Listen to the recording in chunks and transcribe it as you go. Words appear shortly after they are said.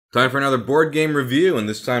Time for another board game review, and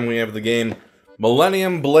this time we have the game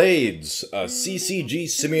Millennium Blades, a CCG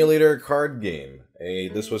simulator card game.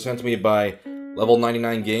 This was sent to me by Level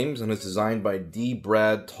 99 Games and is designed by D.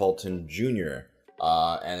 Brad Talton Jr.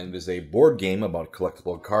 And it is a board game about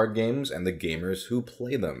collectible card games and the gamers who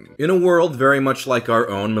play them. In a world very much like our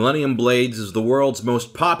own, Millennium Blades is the world's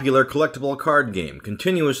most popular collectible card game.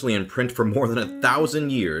 Continuously in print for more than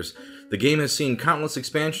 1,000 years, the game has seen countless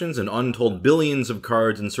expansions and untold billions of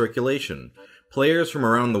cards in circulation. Players from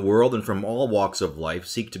around the world and from all walks of life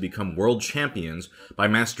seek to become world champions by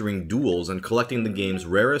mastering duels and collecting the game's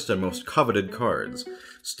rarest and most coveted cards.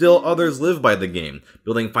 Still, others live by the game,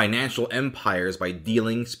 building financial empires by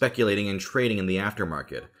dealing, speculating, and trading in the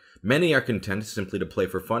aftermarket. Many are content simply to play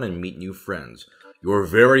for fun and meet new friends. Your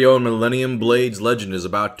very own Millennium Blades legend is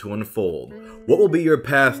about to unfold. What will be your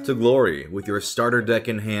path to glory? With your starter deck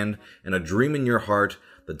in hand and a dream in your heart,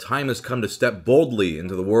 the time has come to step boldly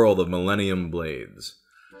into the world of Millennium Blades.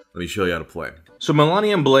 Let me show you how to play. So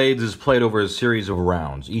Millennium Blades is played over a series of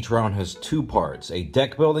rounds. Each round has two parts, a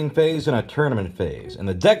deck building phase and a tournament phase. In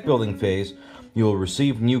the deck building phase, you will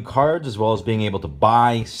receive new cards as well as being able to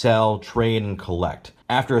buy, sell, trade, and collect.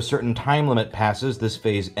 After a certain time limit passes, this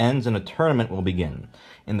phase ends and a tournament will begin.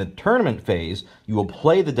 In the tournament phase, you will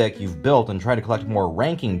play the deck you've built and try to collect more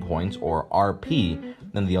ranking points, or RP,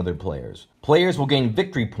 than the other players. Players will gain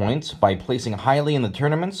victory points by placing highly in the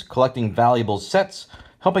tournaments, collecting valuable sets,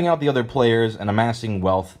 helping out the other players, and amassing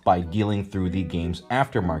wealth by dealing through the game's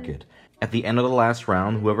aftermarket. At the end of the last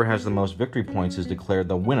round, whoever has the most victory points is declared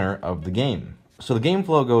the winner of the game. So the game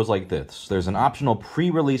flow goes like this. There's an optional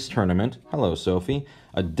pre-release tournament, hello Sophie,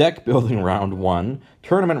 a deck building round 1,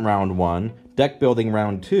 tournament round 1, deck building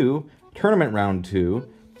round 2, tournament round 2,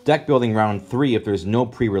 deck building round 3 if there's no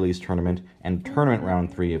pre-release tournament, and tournament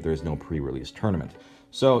round 3 if there's no pre-release tournament.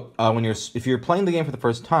 So if you're playing the game for the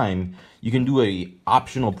first time, you can do a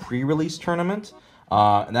optional pre-release tournament,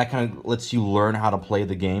 and that kind of lets you learn how to play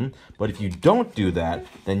the game. But if you don't do that,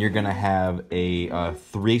 then you're going to have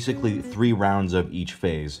basically 3 rounds of each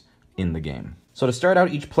phase in the game. So to start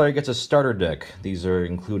out, each player gets a starter deck. These are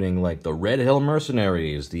including like the Red Hill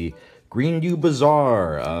Mercenaries, the Greendew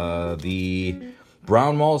Bazaar, the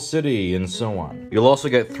Brown Wall City, and so on. You'll also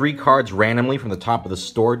get 3 cards randomly from the top of the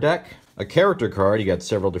store deck. A character card, you got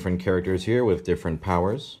several different characters here with different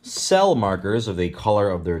powers. Cell markers of the color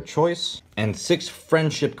of their choice. And 6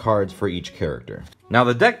 friendship cards for each character. Now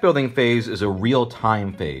the deck building phase is a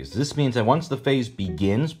real-time phase. This means that once the phase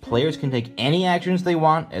begins, players can take any actions they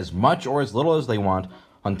want, as much or as little as they want,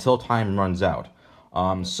 until time runs out.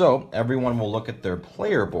 So everyone will look at their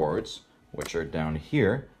player boards, which are down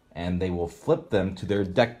here, and they will flip them to their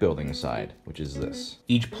deck building side, which is this.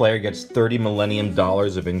 Each player gets $30 Millennium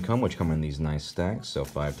of income, which come in these nice stacks, so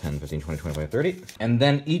 5, 10, 15, 20, 25, 30. And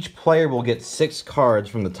then each player will get 6 cards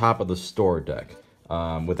from the top of the store deck,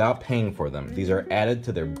 without paying for them. These are added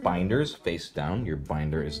to their binders face down. Your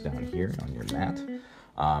binder is down here on your mat.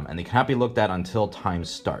 And they cannot be looked at until time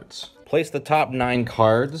starts. Place the top 9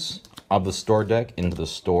 cards of the store deck into the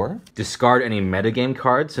store. Discard any metagame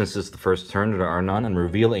cards, since this is the first turn, there are none, and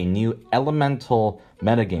reveal a new elemental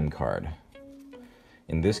metagame card.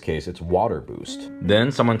 In this case, it's Water Boost.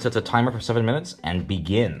 Then someone sets a timer for 7 minutes and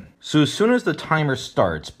begin. So as soon as the timer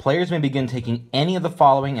starts, players may begin taking any of the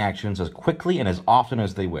following actions as quickly and as often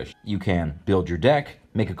as they wish. You can build your deck,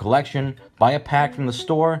 make a collection, buy a pack from the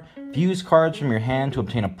store, fuse cards from your hand to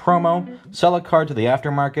obtain a promo, sell a card to the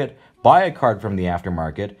aftermarket, buy a card from the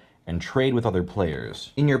aftermarket, and trade with other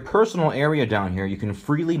players. In your personal area down here, you can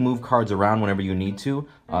freely move cards around whenever you need to,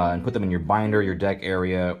 and put them in your binder, your deck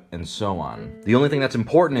area, and so on. The only thing that's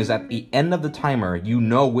important is at the end of the timer, you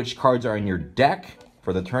know which cards are in your deck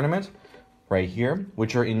for the tournament, right here,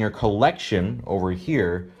 which are in your collection over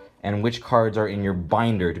here, and which cards are in your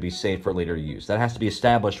binder to be saved for later use. That has to be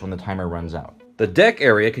established when the timer runs out. The deck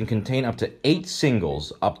area can contain up to 8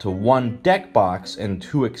 singles, up to 1 deck box, and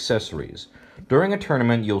 2 accessories. During a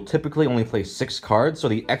tournament, you'll typically only play 6 cards, so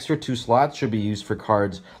the extra 2 slots should be used for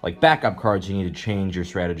cards like backup cards you need to change your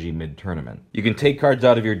strategy mid-tournament. You can take cards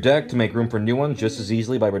out of your deck to make room for new ones just as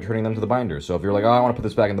easily by returning them to the binder. So if you're like, oh, I want to put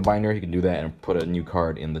this back in the binder, you can do that and put a new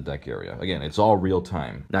card in the deck area. Again, it's all real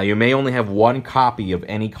time. Now, you may only have 1 copy of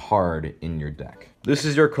any card in your deck. This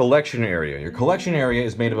is your collection area. Your collection area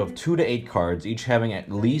is made up of 2 to 8 cards, each having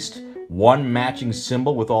at least 1 matching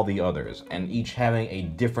symbol with all the others, and each having a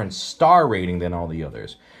different star rating than all the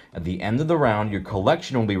others. At the end of the round, your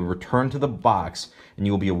collection will be returned to the box, and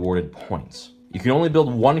you will be awarded points. You can only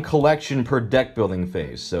build one collection per deck building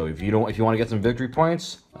phase. So if you want to get some victory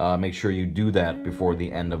points, make sure you do that before the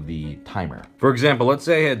end of the timer. For example, let's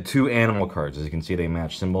say I had 2 animal cards. As you can see, they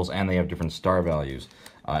match symbols and they have different star values.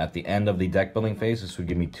 At the end of the deck building phase, this would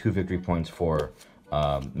give me 2 victory points for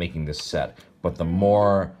making this set. But the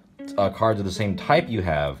more cards of the same type you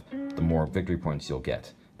have, the more victory points you'll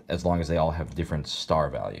get, as long as they all have different star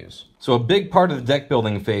values. So a big part of the deck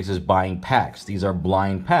building phase is buying packs. These are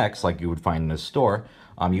blind packs like you would find in a store.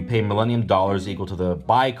 You pay Millennium dollars equal to the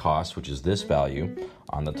buy cost, which is this value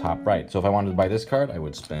on the top right. So if I wanted to buy this card, I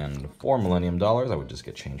would spend 4 Millennium dollars. I would just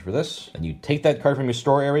get change for this. And you take that card from your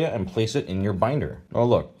store area and place it in your binder. Oh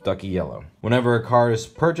look, ducky yellow. Whenever a card is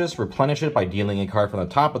purchased, replenish it by dealing a card from the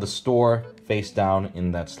top of the store face down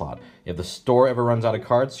in that slot. If the store ever runs out of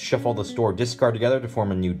cards, shuffle the store discard together to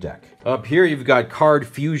form a new deck. Up here, you've got card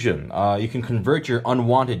fusion. You can convert your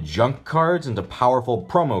unwanted junk cards into powerful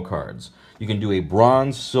promo cards. You can do a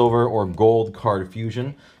bronze, silver, or gold card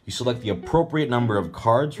fusion. You select the appropriate number of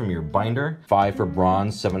cards from your binder, 5 for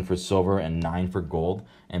bronze, 7 for silver, and 9 for gold,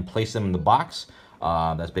 and place them in the box.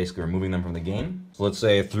 That's basically removing them from the game. So let's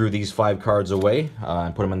say I threw these 5 cards away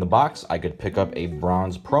and put them in the box. I could pick up a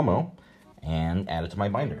bronze promo and add it to my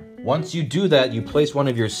binder. Once you do that, you place one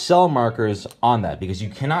of your cell markers on that, because you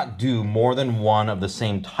cannot do more than one of the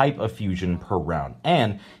same type of fusion per round.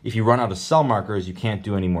 And if you run out of cell markers, you can't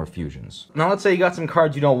do any more fusions. Now let's say you got some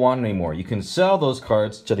cards you don't want anymore. You can sell those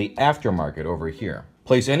cards to the aftermarket over here.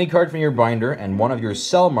 Place any card from your binder and one of your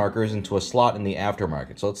cell markers into a slot in the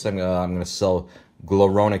aftermarket. So let's say I'm going to sell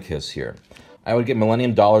Gloronicus here. I would get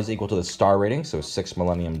Millennium dollars equal to the star rating, so 6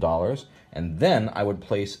 Millennium dollars. And then I would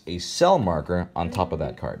place a cell marker on top of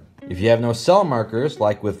that card. If you have no cell markers,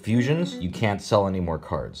 like with fusions, you can't sell any more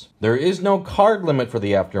cards. There is no card limit for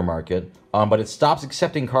the aftermarket, but it stops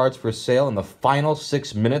accepting cards for sale in the final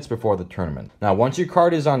 6 minutes before the tournament. Now, once your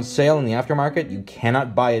card is on sale in the aftermarket, you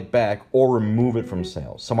cannot buy it back or remove it from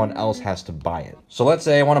sale. Someone else has to buy it. So let's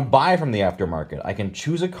say I want to buy from the aftermarket. I can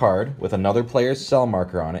choose a card with another player's cell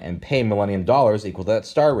marker on it and pay Millennium dollars equal to that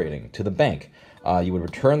star rating to the bank. You would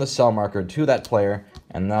return the cell marker to that player,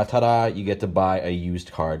 and ta-da, you get to buy a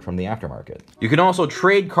used card from the aftermarket. You can also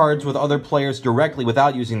trade cards with other players directly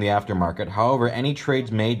without using the aftermarket. However, any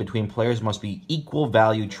trades made between players must be equal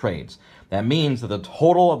value trades. That means that the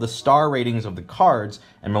total of the star ratings of the cards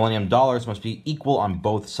and Millennium dollars must be equal on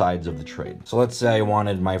both sides of the trade. So let's say I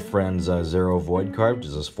wanted my friend's Zero Void card, which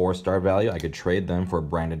is a 4-star value. I could trade them for a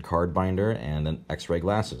branded card binder and an X-ray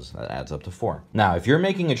glasses. That adds up to 4. Now, if you're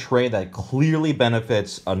making a trade that clearly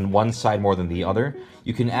benefits on one side more than the other,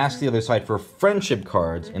 you can ask the other side for friendship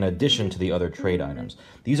cards in addition to the other trade items.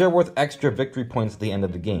 These are worth extra victory points at the end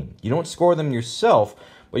of the game. You don't score them yourself,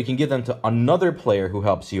 but you can give them to another player who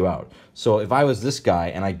helps you out. So if I was this guy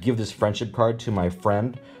and I give this friendship card to my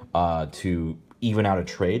friend to even out a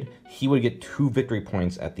trade, he would get 2 victory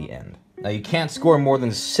points at the end. Now you can't score more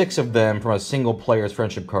than 6 of them from a single player's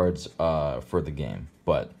friendship cards for the game,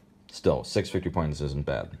 but still, 6 victory points isn't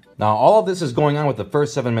bad. Now all of this is going on with the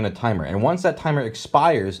first 7-minute timer, and once that timer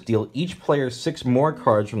expires, deal each player 6 more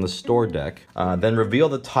cards from the store deck, then reveal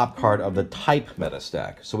the top card of the type meta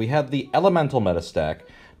stack. So we have the elemental meta stack.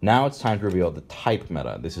 Now it's time to reveal the type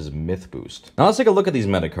meta. This is Myth Boost. Now let's take a look at these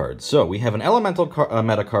meta cards. So we have an elemental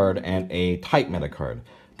meta card and a type meta card.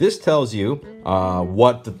 This tells you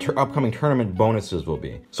what the upcoming tournament bonuses will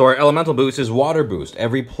be. So our elemental boost is water boost.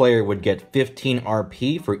 Every player would get 15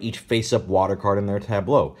 RP for each face-up water card in their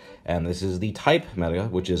tableau. And this is the type meta,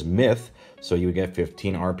 which is myth. So you would get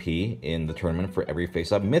 15 RP in the tournament for every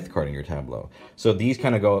face-up myth card in your tableau. So these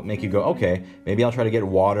kind of make you go, okay, maybe I'll try to get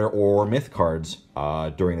water or myth cards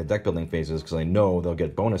during the deck building phases because I know they'll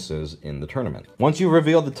get bonuses in the tournament. Once you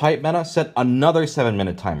reveal the type meta, set another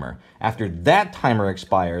 7-minute timer. After that timer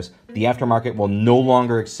expires, the aftermarket will no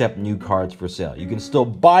longer accept new cards for sale. You can still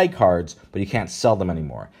buy cards, but you can't sell them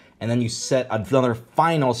anymore. And then you set another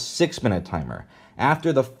final 6-minute timer.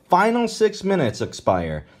 After the final 6 minutes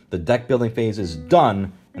expire, the deck building phase is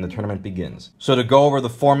done and the tournament begins. So to go over the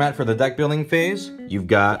format for the deck building phase, you've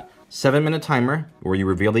got 7-minute timer where you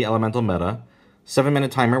reveal the elemental meta,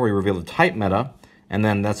 7-minute timer where you reveal the type meta, and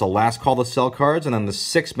then that's a last call to sell cards, and then the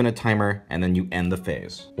 6-minute timer, and then you end the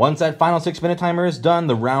phase. Once that final 6-minute timer is done,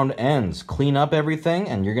 the round ends. Clean up everything,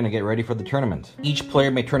 and you're gonna get ready for the tournament. Each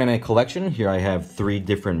player may turn in a collection. Here I have 3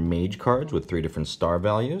 different mage cards with 3 different star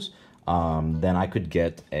values. Then I could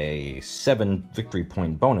get a 7 victory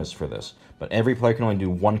point bonus for this. But every player can only do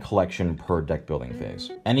 1 collection per deck building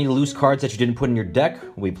phase. Any loose cards that you didn't put in your deck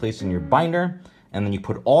will be placed in your binder, and then you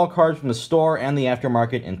put all cards from the store and the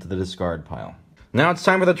aftermarket into the discard pile. Now it's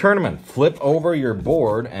time for the tournament. Flip over your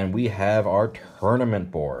board and we have our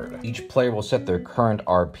tournament board. Each player will set their current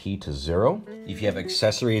RP to 0. If you have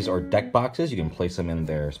accessories or deck boxes, you can place them in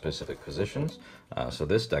their specific positions. So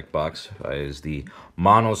this deck box is the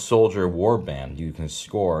Mono Soldier Warband. You can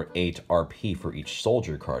score 8 RP for each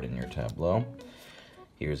soldier card in your tableau.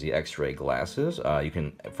 Here's the X-ray glasses. You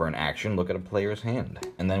can, for an action, look at a player's hand.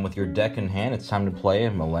 And then with your deck in hand, it's time to play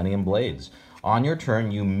Millennium Blades. On your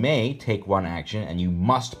turn, you may take one action, and you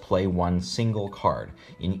must play one single card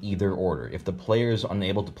in either order. If the player is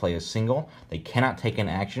unable to play a single, they cannot take an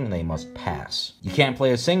action, and they must pass. You can't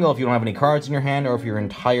play a single if you don't have any cards in your hand or if your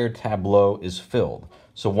entire tableau is filled.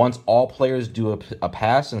 So once all players do a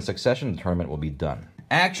pass in succession, the tournament will be done.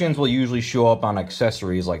 Actions will usually show up on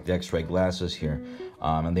accessories like the X-ray glasses here.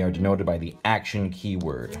 And they are denoted by the action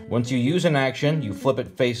keyword. Once you use an action, you flip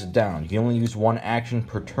it face down. You can only use one action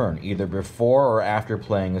per turn, either before or after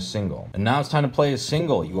playing a single. And now it's time to play a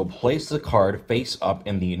single. You will place the card face up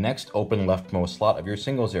in the next open leftmost slot of your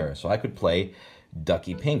singles area. So I could play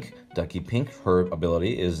Ducky Pink. Ducky Pink, her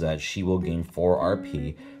ability is that she will gain 4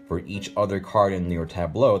 RP for each other card in your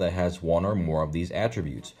tableau that has one or more of these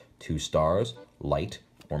attributes: 2 stars, light,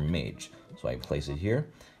 or mage. So I place it here.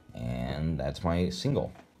 And that's my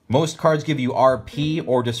single. Most cards give you RP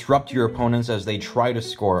or disrupt your opponents as they try to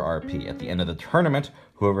score RP. At the end of the tournament,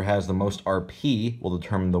 whoever has the most RP will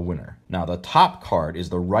determine the winner. Now, the top card is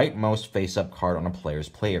the rightmost face-up card on a player's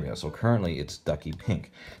play area. So currently, it's Ducky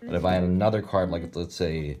Pink. But if I had another card, like let's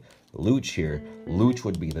say Luch here, Luch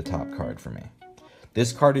would be the top card for me.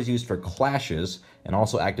 This card is used for clashes and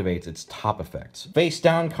also activates its top effects. Face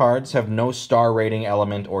down cards have no star rating,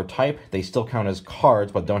 element, or type. They still count as cards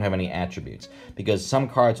but don't have any attributes, because some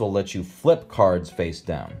cards will let you flip cards face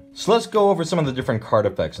down. So let's go over some of the different card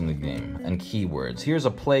effects in the game and keywords. Here's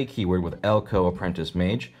a play keyword with Elko Apprentice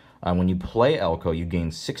Mage. When you play Elko, you gain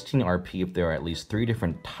 16 RP if there are at least 3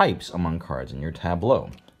 different types among cards in your tableau.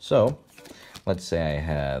 So let's say I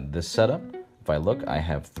had this setup. If I look, I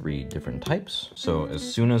have 3 different types. So as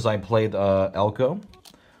soon as I play the Elko,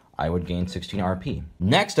 I would gain 16 RP.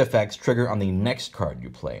 Next effects trigger on the next card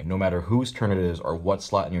you play, no matter whose turn it is or what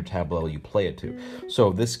slot in your tableau you play it to.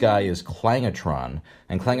 So this guy is Clangatron,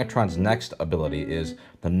 and Clangatron's next ability is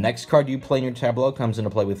the next card you play in your tableau comes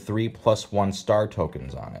into play with 3+1 star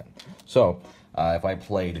tokens on it. So if I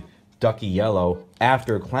played Ducky Yellow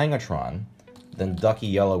after Clangatron, then Ducky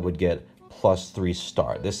Yellow would get +3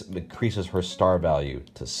 star. This increases her star value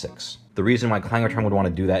to 6. The reason why Clangatron would want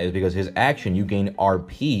to do that is because his action, you gain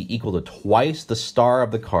RP equal to twice the star of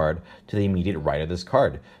the card to the immediate right of this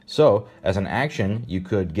card. So, as an action, you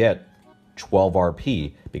could get 12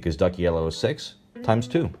 RP because Ducky Yellow is 6 times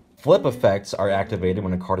 2. Flip effects are activated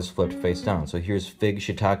when a card is flipped face down. So here's Fig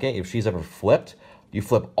Shiitake. If she's ever flipped, you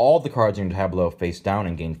flip all the cards in your tableau face down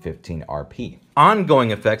and gain 15 RP.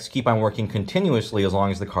 Ongoing effects keep on working continuously as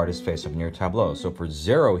long as the card is face up in your tableau. So for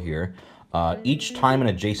 0 here, each time an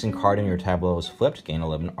adjacent card in your tableau is flipped, gain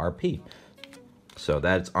 11 RP. So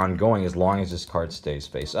that's ongoing as long as this card stays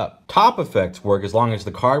face up. Top effects work as long as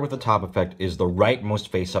the card with the top effect is the rightmost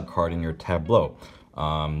face up card in your tableau.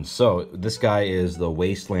 So this guy is the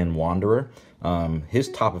Wasteland Wanderer. His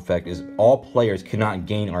top effect is all players cannot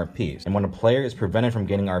gain RPs. And when a player is prevented from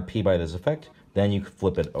gaining RP by this effect, then you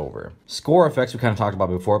flip it over. Score effects we kind of talked about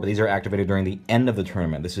before, but these are activated during the end of the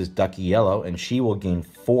tournament. This is Ducky Yellow, and she will gain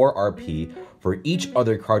 4 RP for each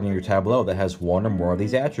other card in your tableau that has one or more of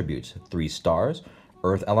these attributes: 3 stars,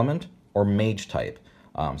 Earth Element, or Mage type.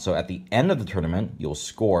 So at the end of the tournament, you'll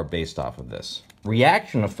score based off of this.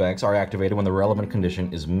 Reaction effects are activated when the relevant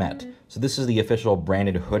condition is met. So this is the official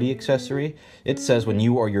branded hoodie accessory. It says when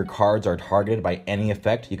you or your cards are targeted by any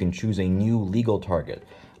effect, you can choose a new legal target.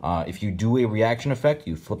 If you do a reaction effect,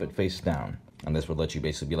 you flip it face down. And this would let you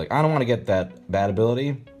basically be like, I don't want to get that bad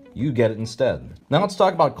ability. You get it instead. Now let's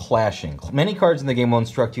talk about clashing. Many cards in the game will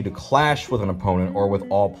instruct you to clash with an opponent or with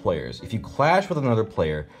all players. If you clash with another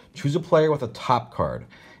player, choose a player with a top card.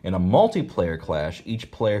 In a multiplayer clash, each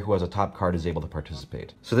player who has a top card is able to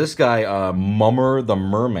participate. So this guy, Mummer the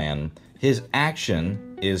Merman, his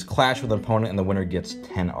action is clash with an opponent and the winner gets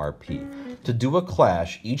 10 RP. To do a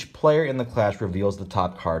clash, each player in the clash reveals the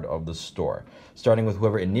top card of the store, starting with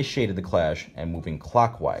whoever initiated the clash and moving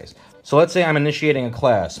clockwise. So let's say I'm initiating a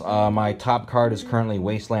clash. My top card is currently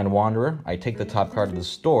Wasteland Wanderer. I take the top card of the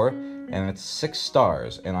store, and it's 6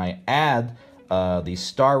 stars, and I add the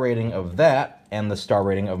star rating of that and the star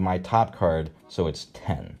rating of my top card, so it's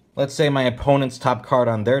 10. Let's say my opponent's top card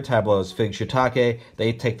on their tableau is Fig Shiitake.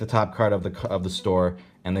 They take the top card of the store,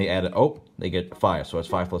 and they add, they get 5, so it's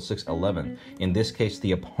 5 + 6, 11. In this case,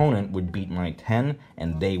 the opponent would beat my 10,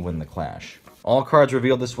 and they win the clash. All cards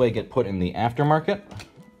revealed this way get put in the aftermarket,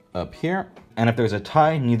 up here. And if there's a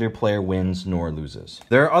tie, neither player wins nor loses.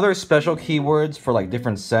 There are other special keywords for like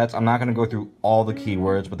different sets. I'm not going to go through all the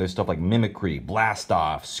keywords, but there's stuff like Mimicry, Blast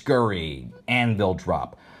Off, Scurry, Anvil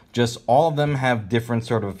Drop. Just all of them have different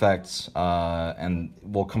sort of effects and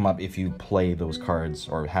will come up if you play those cards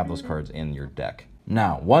or have those cards in your deck.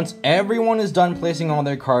 Now, once everyone is done placing all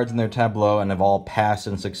their cards in their tableau and have all passed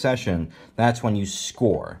in succession, that's when you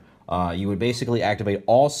score. You would basically activate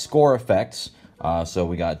all score effects. So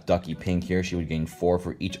we got Ducky Pink here. She would gain 4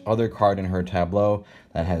 for each other card in her tableau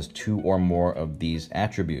that has 2 or more of these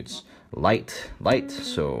attributes. Light,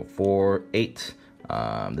 so 4, 8.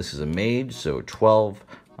 This is a mage, so 12.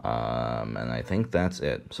 And I think that's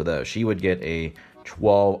it. So that she would get a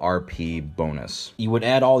 12 RP bonus. You would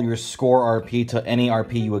add all your score RP to any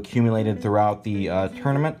RP you accumulated throughout the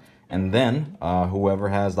tournament. And then, whoever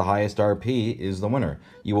has the highest RP is the winner.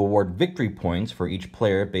 You will award victory points for each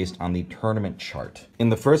player based on the tournament chart. In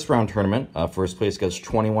the first round tournament, first place gets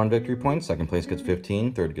 21 victory points, second place gets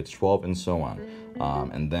 15, third gets 12, and so on.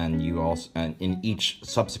 And then you also, in each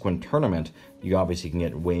subsequent tournament, you obviously can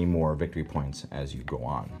get way more victory points as you go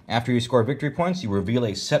on. After you score victory points, you reveal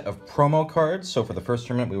a set of promo cards. So for the first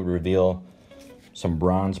tournament, we would reveal some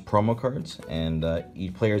bronze promo cards, and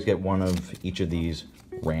each players get one of each of these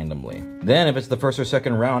randomly. Then, if it's the first or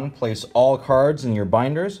second round, place all cards in your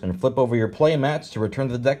binders and flip over your play mats to return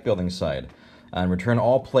to the deck building side. And return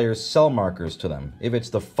all players' cell markers to them. If it's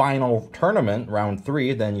the final tournament, round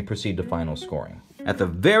 3, then you proceed to final scoring. At the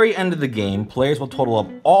very end of the game, players will total up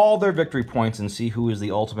all their victory points and see who is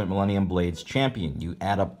the Ultimate Millennium Blades champion. You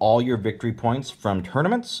add up all your victory points from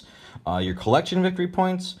tournaments, your collection victory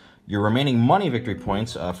points, your remaining money victory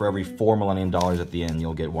points. For every $4 Millennium at the end,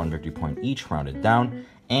 you'll get 1 victory point each, rounded down,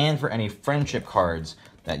 and for any friendship cards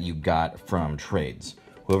that you got from trades.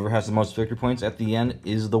 Whoever has the most victory points at the end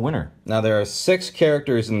is the winner. Now, there are 6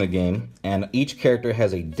 characters in the game, and each character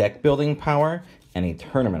has a deck building power and a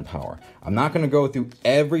tournament power. I'm not going to go through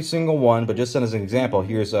every single one, but just as an example,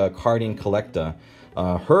 here's Cardine Collecta.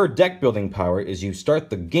 Her deck building power is you start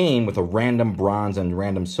the game with a random bronze and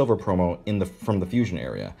random silver promo from the fusion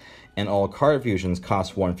area. And all card fusions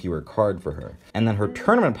cost 1 fewer card for her. And then her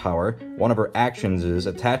tournament power, one of her actions is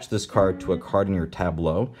attach this card to a card in your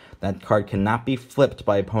tableau. That card cannot be flipped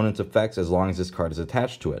by opponent's effects as long as this card is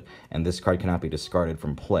attached to it. And this card cannot be discarded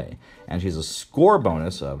from play. And she has a score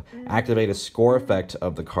bonus of activate a score effect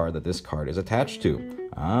of the card that this card is attached to.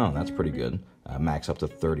 Oh, that's pretty good. Max up to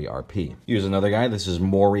 30 RP. Here's another guy. This is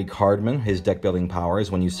Maury Cardman. His deck building power is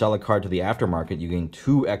when you sell a card to the aftermarket, you gain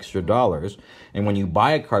 $2 extra. And when you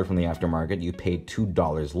buy a card from the aftermarket, you pay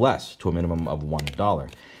 $2 less to a minimum of $1.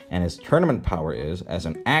 And his tournament power is, as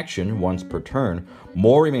an action, once per turn,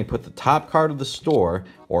 Maury may put the top card of the store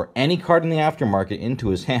or any card in the aftermarket into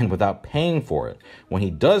his hand without paying for it. When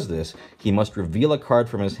he does this, he must reveal a card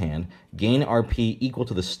from his hand, gain RP equal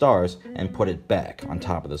to the stars, and put it back on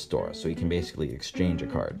top of the store. So he can basically exchange a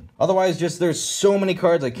card. Otherwise, there's so many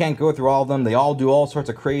cards, I can't go through all of them. They all do all sorts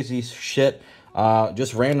of crazy shit.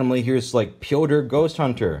 Just randomly, here's like Pyotr Ghost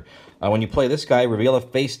Hunter. When you play this guy, reveal a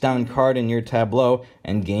face-down card in your tableau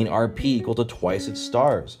and gain RP equal to twice its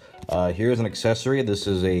stars. Here's an accessory. This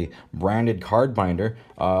is a branded card binder.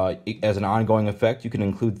 As an ongoing effect, you can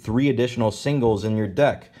include 3 additional singles in your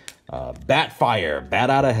deck. Batfire, Bat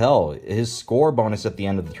Out of Hell. His score bonus at the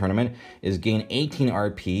end of the tournament is gain 18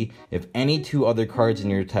 RP if any 2 other cards in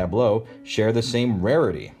your tableau share the same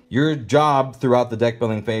rarity. Your job throughout the deck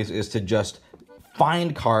building phase is to just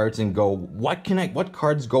find cards and go, what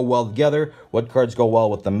cards go well together, what cards go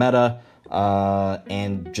well with the meta,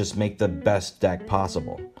 and just make the best deck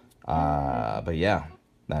possible. But yeah,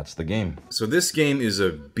 that's the game. So this game is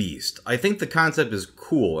a beast. I think the concept is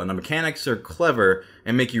cool, and the mechanics are clever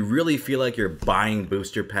and make you really feel like you're buying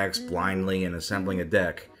booster packs blindly and assembling a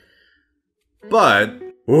deck. But,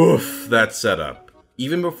 oof, that setup.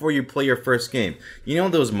 Even before you play your first game. You know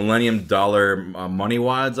those Millennium Dollar money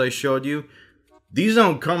wads I showed you? These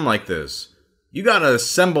don't come like this. You gotta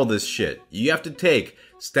assemble this shit. You have to take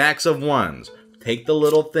stacks of 1s, take the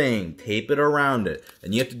little thing, tape it around it,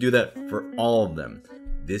 and you have to do that for all of them.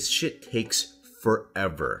 This shit takes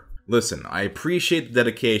forever. Listen, I appreciate the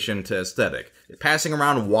dedication to aesthetic. Passing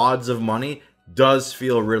around wads of money does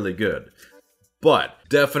feel really good. But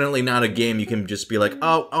definitely not a game you can just be like,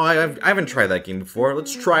 oh, I haven't tried that game before.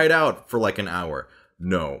 Let's try it out for like an hour.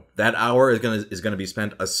 No, that hour is gonna be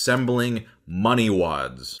spent assembling money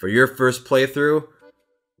wads. For your first playthrough,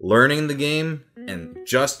 learning the game, and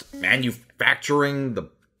just manufacturing the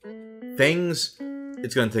things,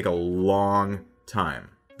 it's gonna take a long time.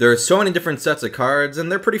 There are so many different sets of cards,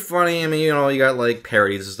 and they're pretty funny. I mean, you know, you got like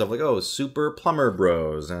parodies and stuff like, oh, Super Plumber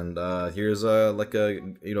Bros, and here's like a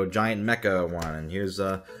giant mecha one, and here's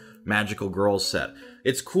a Magical Girls set.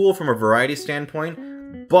 It's cool from a variety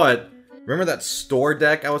standpoint, but remember that store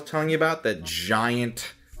deck I was telling you about? That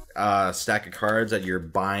giant stack of cards that you're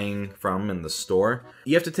buying from in the store?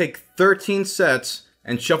 You have to take 13 sets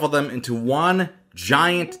and shuffle them into one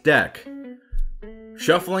giant deck.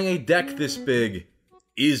 Shuffling a deck this big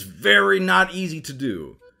is very not easy to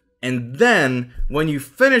do. And then, when you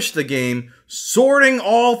finish the game, sorting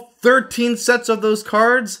all 13 sets of those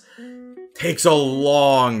cards takes a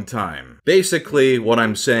long time. Basically, what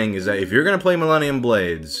I'm saying is that if you're gonna play Millennium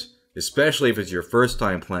Blades, especially if it's your first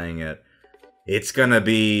time playing it, it's gonna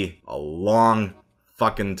be a long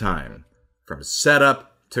fucking time. From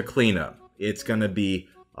setup to cleanup. It's gonna be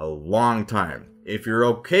a long time. If you're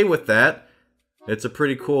okay with that, it's a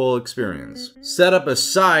pretty cool experience. Setup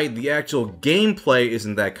aside, the actual gameplay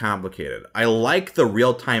isn't that complicated. I like the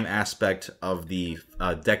real-time aspect of the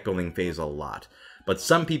deck building phase a lot, but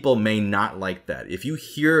some people may not like that. If you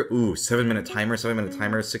hear, ooh, 7-minute timer, 7-minute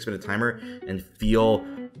timer, 6-minute timer, and feel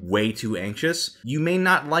way too anxious, you may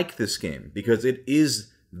not like this game, because it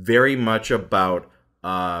is very much about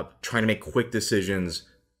trying to make quick decisions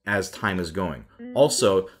as time is going.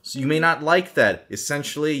 Also, so you may not like that.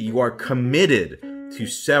 Essentially, you are committed to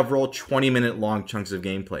several 20-minute long chunks of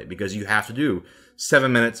gameplay because you have to do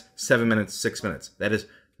 7 minutes, 7 minutes, 6 minutes. That is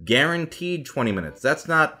guaranteed 20 minutes. That's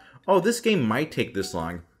not, oh, this game might take this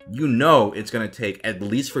long. You know it's going to take, at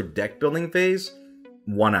least for deck building phase,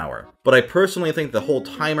 1 hour. But I personally think the whole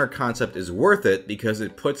timer concept is worth it because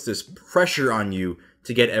it puts this pressure on you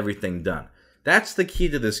to get everything done. That's the key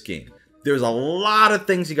to this game. There's a lot of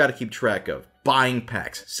things you got to keep track of. Buying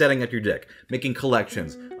packs, setting up your deck, making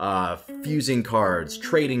collections, fusing cards,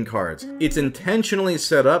 trading cards. It's intentionally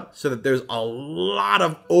set up so that there's a lot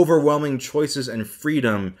of overwhelming choices and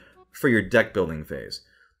freedom for your deck building phase.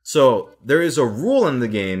 So there is a rule in the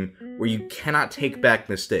game where you cannot take back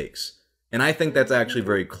mistakes. And I think that's actually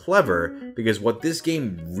very clever because what this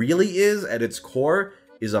game really is at its core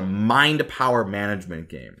is a mind power management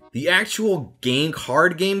game. The actual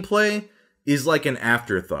card gameplay is like an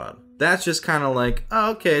afterthought. That's just kind of like,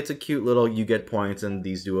 oh, okay, it's a cute little, you get points and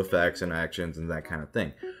these do effects and actions and that kind of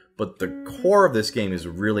thing. But the core of this game is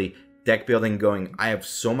really deck building, going, I have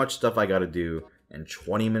so much stuff I gotta do and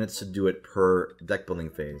 20 minutes to do it per deck building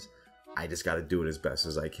phase. I just gotta do it as best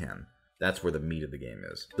as I can. That's where the meat of the game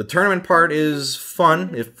is. The tournament part is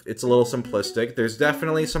fun if it's a little simplistic. There's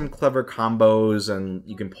definitely some clever combos and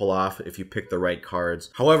you can pull off if you pick the right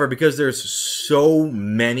cards. However, because there's so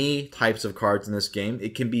many types of cards in this game,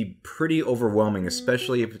 it can be pretty overwhelming,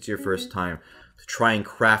 especially if it's your first time, to try and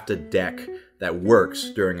craft a deck that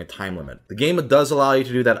works during a time limit. The game does allow you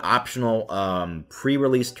to do that optional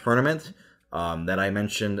pre-release tournament that I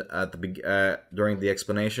mentioned at the during the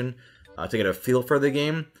explanation to get a feel for the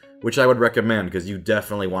game, which I would recommend because you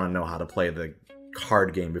definitely want to know how to play the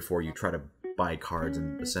card game before you try to buy cards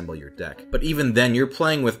and assemble your deck. But even then, you're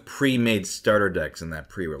playing with pre-made starter decks in that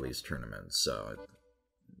pre-release tournament, so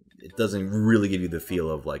it doesn't really give you the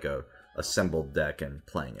feel of like a assembled deck and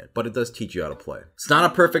playing it, but it does teach you how to play. It's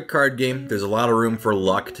not a perfect card game. There's a lot of room for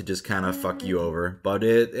luck to just kind of fuck you over, but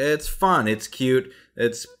it's fun, it's cute,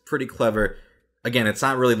 it's pretty clever. Again, it's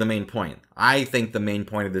not really the main point. I think the main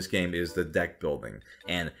point of this game is the deck building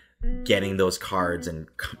and getting those cards and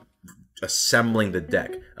assembling the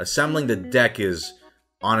deck. Assembling the deck is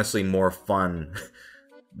honestly more fun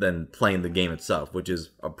than playing the game itself, which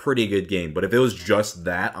is a pretty good game. But if it was just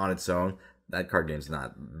that on its own, that card game's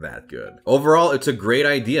not that good. Overall, it's a great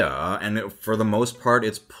idea, and for the most part,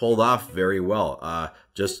 it's pulled off very well.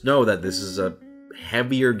 Just know that this is a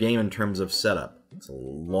heavier game in terms of setup. It's a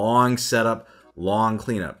long setup, long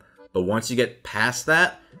cleanup. But once you get past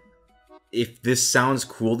that, if this sounds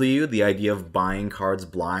cool to you, the idea of buying cards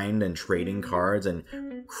blind and trading cards and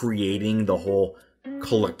creating the whole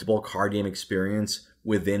collectible card game experience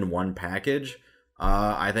within one package,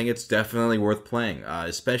 I think it's definitely worth playing,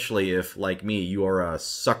 especially if, like me, you are a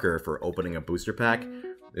sucker for opening a booster pack.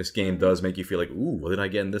 This game does make you feel like, ooh, what did I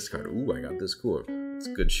get in this card? Ooh, I got this cool. It's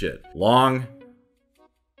good shit. Long,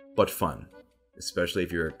 but fun, especially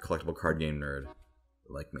if you're a collectible card game nerd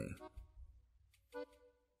like me.